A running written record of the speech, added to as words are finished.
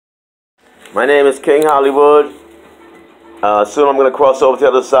My name is King Hollywood. Soon I'm going to cross over to the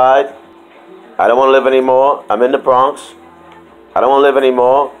other side. I don't want to live anymore. I'm in the Bronx. I don't want to live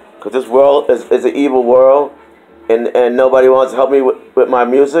anymore because this world is an evil world, and nobody wants to help me with my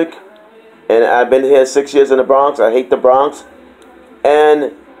music. And I've been here 6 years in the Bronx. I hate the Bronx.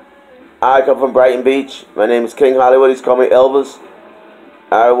 And I come from Brighton Beach. My name is King Hollywood. He's called me Elvis.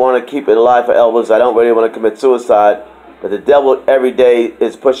 I want to keep it alive for Elvis. I don't really want to commit suicide. But the devil every day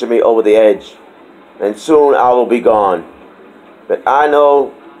is pushing me over the edge. And soon I will be gone. But I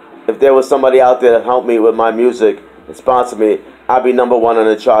know if there was somebody out there to help me with my music and sponsor me, I'd be #1 on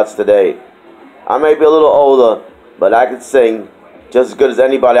the charts today. I may be a little older, but I can sing just as good as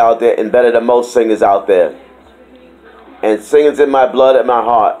anybody out there and better than most singers out there. And singing's in my blood and my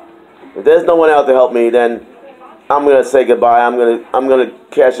heart. If there's no one out to help me, then I'm gonna say goodbye. I'm gonna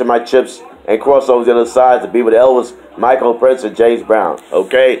cash in my chips and cross over to the other side to be with Elvis, Michael Prince, and James Brown.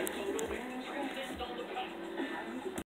 Okay?